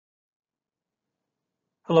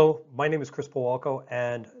Hello, my name is Chris Powalko,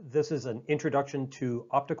 and this is an introduction to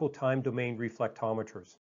Optical Time Domain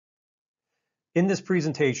Reflectometers. In this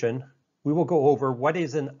presentation, we will go over what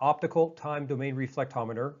is an Optical Time Domain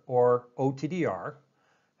Reflectometer, or OTDR,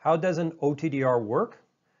 how does an OTDR work,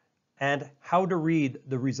 and how to read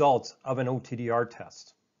the results of an OTDR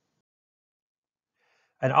test.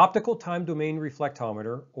 An Optical Time Domain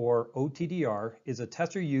Reflectometer, or OTDR, is a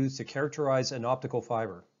tester used to characterize an optical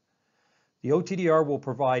fiber. The OTDR will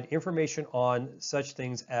provide information on such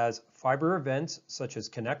things as fiber events, such as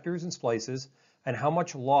connectors and splices, and how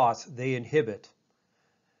much loss they inhibit.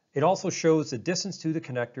 It also shows the distance to the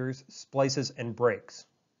connectors, splices, and breaks.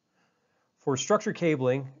 For structure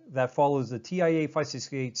cabling that follows the TIA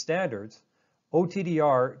 568 standards,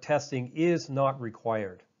 OTDR testing is not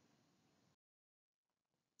required.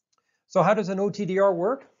 So how does an OTDR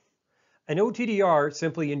work? An OTDR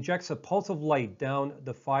simply injects a pulse of light down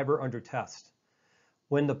the fiber under test.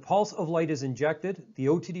 When the pulse of light is injected, the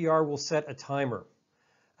OTDR will set a timer.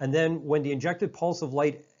 And then when the injected pulse of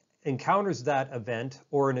light encounters that event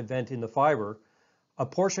or an event in the fiber, a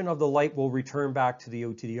portion of the light will return back to the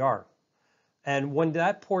OTDR. And when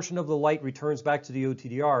that portion of the light returns back to the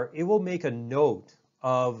OTDR, it will make a note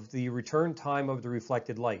of the return time of the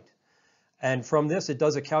reflected light. And from this, it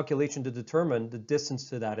does a calculation to determine the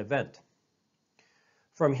distance to that event.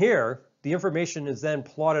 From here, the information is then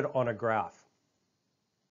plotted on a graph.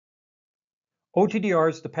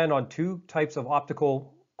 OTDRs depend on two types of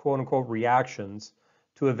optical quote-unquote reactions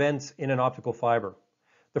to events in an optical fiber.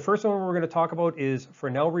 The first one we're going to talk about is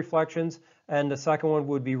Fresnel reflections, and the second one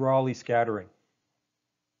would be Rayleigh scattering.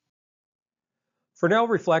 Fresnel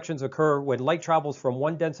reflections occur when light travels from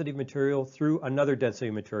one density of material through another density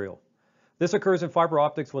of material. This occurs in fiber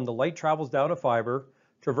optics when the light travels down a fiber,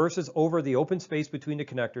 traverses over the open space between the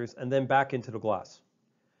connectors, and then back into the glass.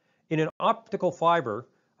 In an optical fiber,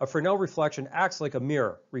 a Fresnel reflection acts like a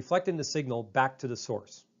mirror, reflecting the signal back to the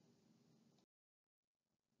source.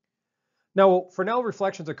 Now, Fresnel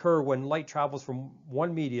reflections occur when light travels from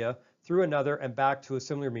one media through another and back to a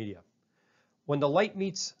similar media. When the light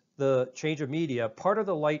meets the change of media, part of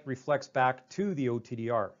the light reflects back to the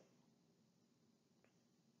OTDR.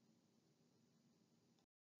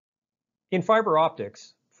 In fiber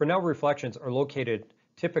optics, Fresnel reflections are located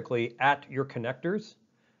typically at your connectors,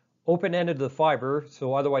 open end of the fiber,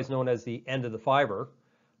 so otherwise known as the end of the fiber,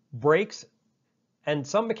 breaks, and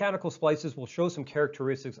some mechanical splices will show some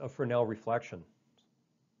characteristics of Fresnel reflection.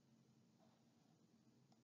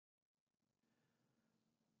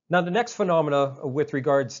 Now, the next phenomena with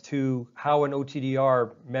regards to how an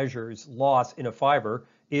OTDR measures loss in a fiber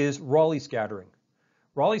is Rayleigh scattering.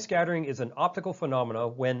 Rayleigh scattering is an optical phenomena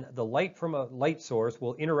when the light from a light source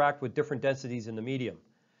will interact with different densities in the medium.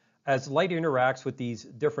 As light interacts with these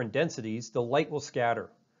different densities, the light will scatter.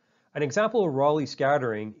 An example of Rayleigh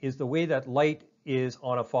scattering is the way that light is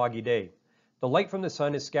on a foggy day. The light from the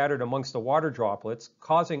sun is scattered amongst the water droplets,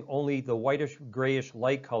 causing only the whitish grayish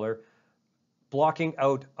light color, blocking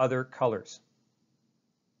out other colors.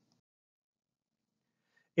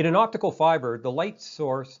 In an optical fiber, the light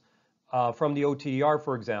source from the OTDR,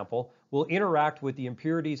 for example, will interact with the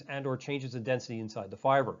impurities and/or changes in density inside the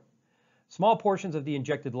fiber. Small portions of the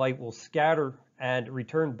injected light will scatter and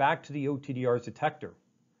return back to the OTDR's detector.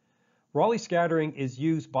 Rayleigh scattering is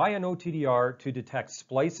used by an OTDR to detect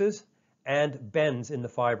splices and bends in the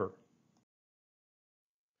fiber.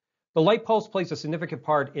 The light pulse plays a significant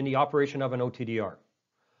part in the operation of an OTDR.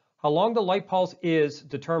 How long the light pulse is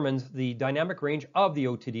determines the dynamic range of the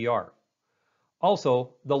OTDR.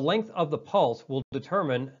 Also, the length of the pulse will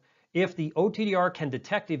determine if the OTDR can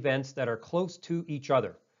detect events that are close to each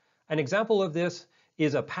other. An example of this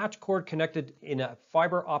is a patch cord connected in a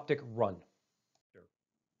fiber optic run.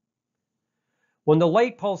 When the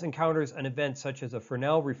light pulse encounters an event such as a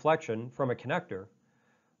Fresnel reflection from a connector,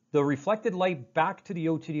 the reflected light back to the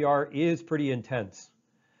OTDR is pretty intense.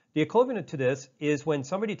 The equivalent to this is when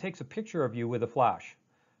somebody takes a picture of you with a flash.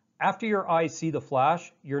 After your eyes see the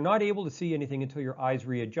flash, you're not able to see anything until your eyes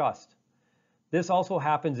readjust. This also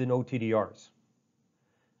happens in OTDRs.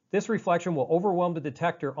 This reflection will overwhelm the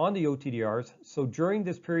detector on the OTDRs, so during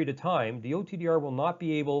this period of time, the OTDR will not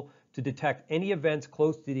be able to detect any events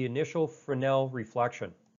close to the initial Fresnel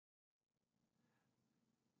reflection.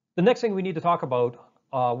 The next thing we need to talk about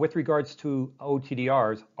with regards to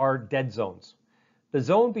OTDRs are dead zones. The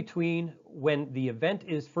zone between when the event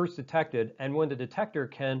is first detected and when the detector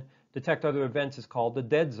can detect other events is called the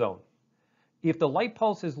dead zone. If the light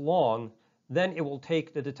pulse is long, then it will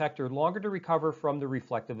take the detector longer to recover from the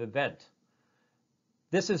reflective event.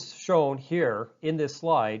 This is shown here in this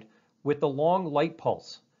slide with the long light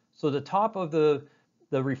pulse. So the top of the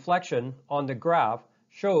the reflection on the graph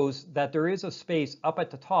shows that there is a space up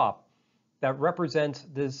at the top that represents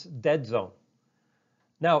this dead zone.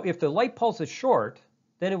 Now, if the light pulse is short,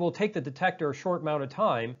 then it will take the detector a short amount of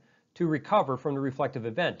time to recover from the reflective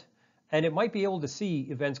event, and it might be able to see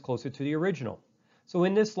events closer to the original. So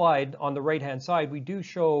in this slide on the right-hand side, we do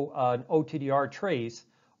show an OTDR trace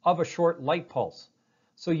of a short light pulse.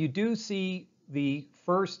 So you do see the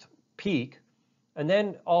first peak, and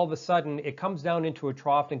then all of a sudden it comes down into a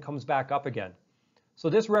trough and comes back up again. So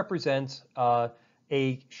this represents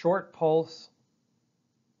a short pulse.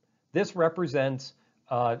 This represents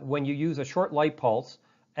when you use a short light pulse,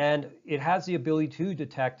 and it has the ability to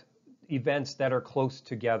detect events that are close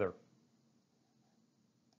together.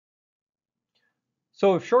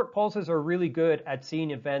 So if short pulses are really good at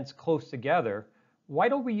seeing events close together, why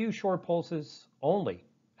don't we use short pulses only?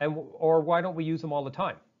 Or why don't we use them all the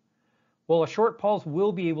time? Well, a short pulse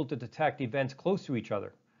will be able to detect events close to each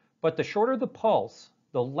other, but the shorter the pulse,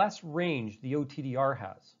 the less range the OTDR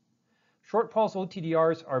has. Short pulse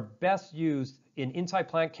OTDRs are best used in inside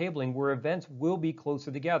plant cabling where events will be closer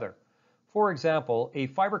together. For example, a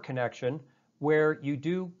fiber connection where you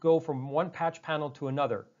do go from one patch panel to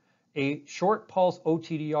another. A short pulse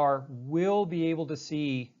OTDR will be able to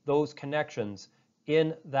see those connections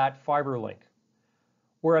in that fiber link.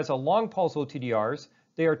 Whereas a long pulse OTDRs,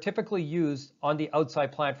 they are typically used on the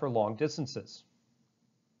outside plant for long distances.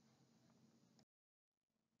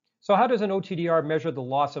 So how does an OTDR measure the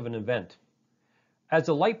loss of an event? As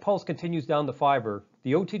the light pulse continues down the fiber,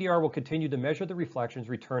 the OTDR will continue to measure the reflections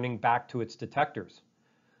returning back to its detectors.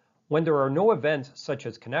 When there are no events such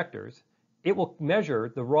as connectors, it will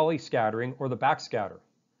measure the Rayleigh scattering or the backscatter.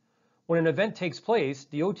 When an event takes place,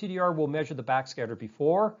 the OTDR will measure the backscatter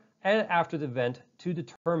before and after the event to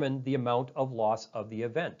determine the amount of loss of the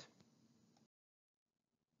event.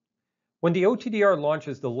 When the OTDR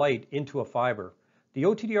launches the light into a fiber, the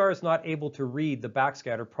OTDR is not able to read the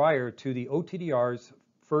backscatter prior to the OTDR's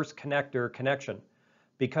first connector connection,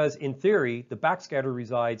 because in theory, the backscatter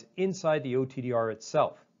resides inside the OTDR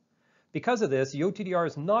itself. Because of this, the OTDR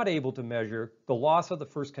is not able to measure the loss of the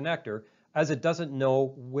first connector as it doesn't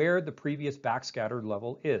know where the previous backscatter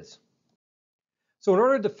level is. So in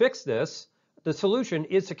order to fix this, the solution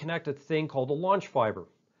is to connect a thing called a launch fiber.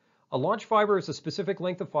 A launch fiber is a specific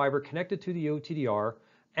length of fiber connected to the OTDR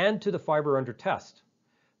and to the fiber under test.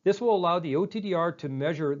 This will allow the OTDR to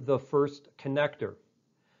measure the first connector.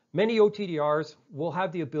 Many OTDRs will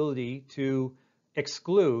have the ability to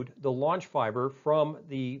exclude the launch fiber from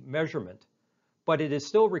the measurement, but it is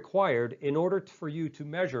still required in order for you to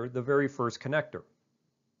measure the very first connector.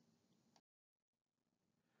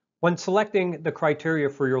 When selecting the criteria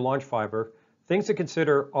for your launch fiber, things to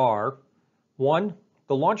consider are: 1,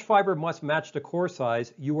 the launch fiber must match the core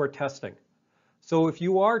size you are testing. So if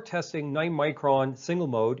you are testing 9 micron single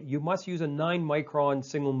mode, you must use a 9 micron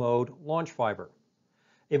single mode launch fiber.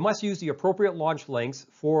 It must use the appropriate launch lengths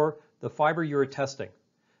for the fiber you are testing.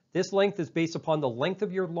 This length is based upon the length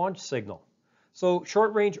of your launch signal. So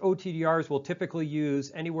short range OTDRs will typically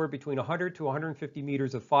use anywhere between 100 to 150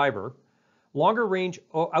 meters of fiber. Longer range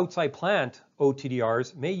outside plant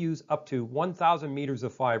OTDRs may use up to 1,000 meters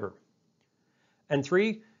of fiber. And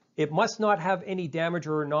 3, it must not have any damage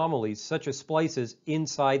or anomalies such as splices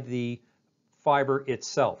inside the fiber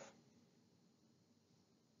itself.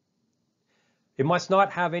 It must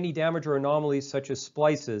not have any damage or anomalies such as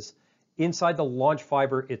splices inside the launch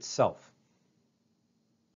fiber itself.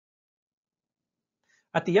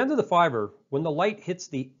 At the end of the fiber, when the light hits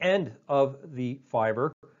the end of the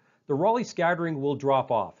fiber, the Rayleigh scattering will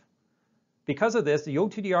drop off. Because of this, the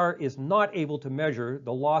OTDR is not able to measure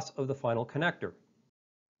the loss of the final connector.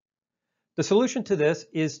 The solution to this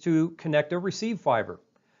is to connect a receive fiber.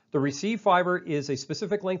 The receive fiber is a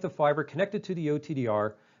specific length of fiber connected to the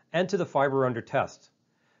OTDR and to the fiber under test.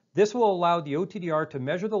 This will allow the OTDR to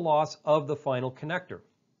measure the loss of the final connector.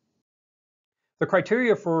 The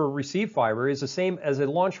criteria for a receive fiber is the same as a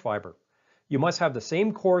launch fiber. You must have the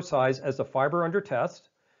same core size as the fiber under test.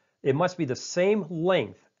 It must be the same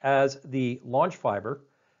length as the launch fiber,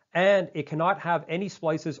 and it cannot have any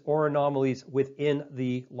splices or anomalies within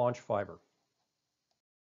the launch fiber.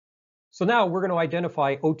 So now we're going to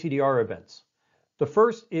identify OTDR events. The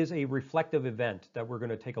first is a reflective event that we're going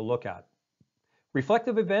to take a look at.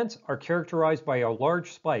 Reflective events are characterized by a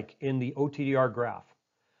large spike in the OTDR graph.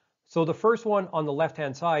 So the first one on the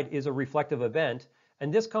left-hand side is a reflective event,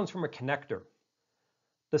 and this comes from a connector.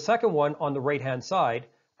 The second one on the right-hand side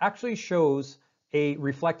actually shows a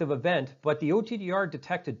reflective event, but the OTDR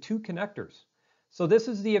detected 2 connectors. So this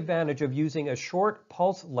is the advantage of using a short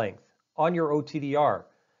pulse length on your OTDR.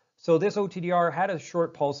 So this OTDR had a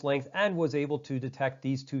short pulse length and was able to detect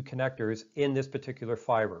these two connectors in this particular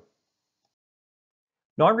fiber.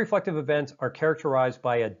 Non-reflective events are characterized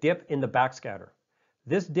by a dip in the backscatter.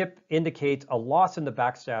 This dip indicates a loss in the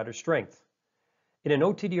backscatter strength. In an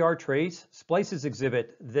OTDR trace, splices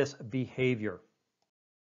exhibit this behavior.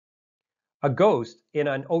 A ghost in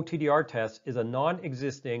an OTDR test is a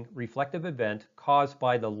non-existing reflective event caused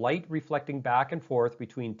by the light reflecting back and forth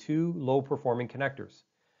between two low-performing connectors.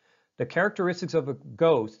 The characteristics of a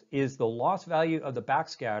ghost is the loss value of the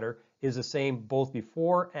backscatter is the same both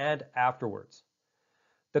before and afterwards.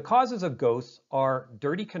 The causes of ghosts are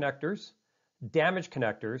dirty connectors, damaged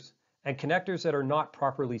connectors, and connectors that are not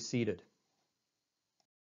properly seated.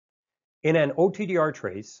 In an OTDR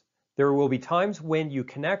trace, there will be times when you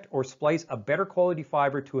connect or splice a better quality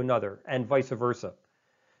fiber to another, and vice versa.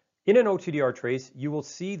 In an OTDR trace, you will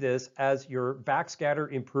see this as your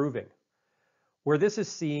backscatter improving. Where this is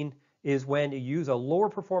seen is when you use a lower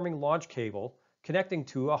performing launch cable connecting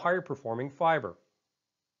to a higher performing fiber.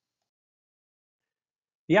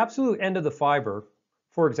 The absolute end of the fiber,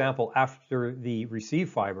 for example, after the receive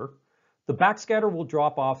fiber, the backscatter will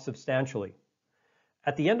drop off substantially.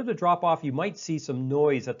 At the end of the drop-off, you might see some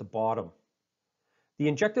noise at the bottom. The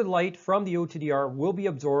injected light from the OTDR will be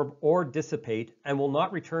absorbed or dissipate and will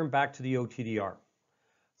not return back to the OTDR.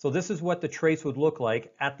 So this is what the trace would look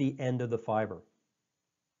like at the end of the fiber.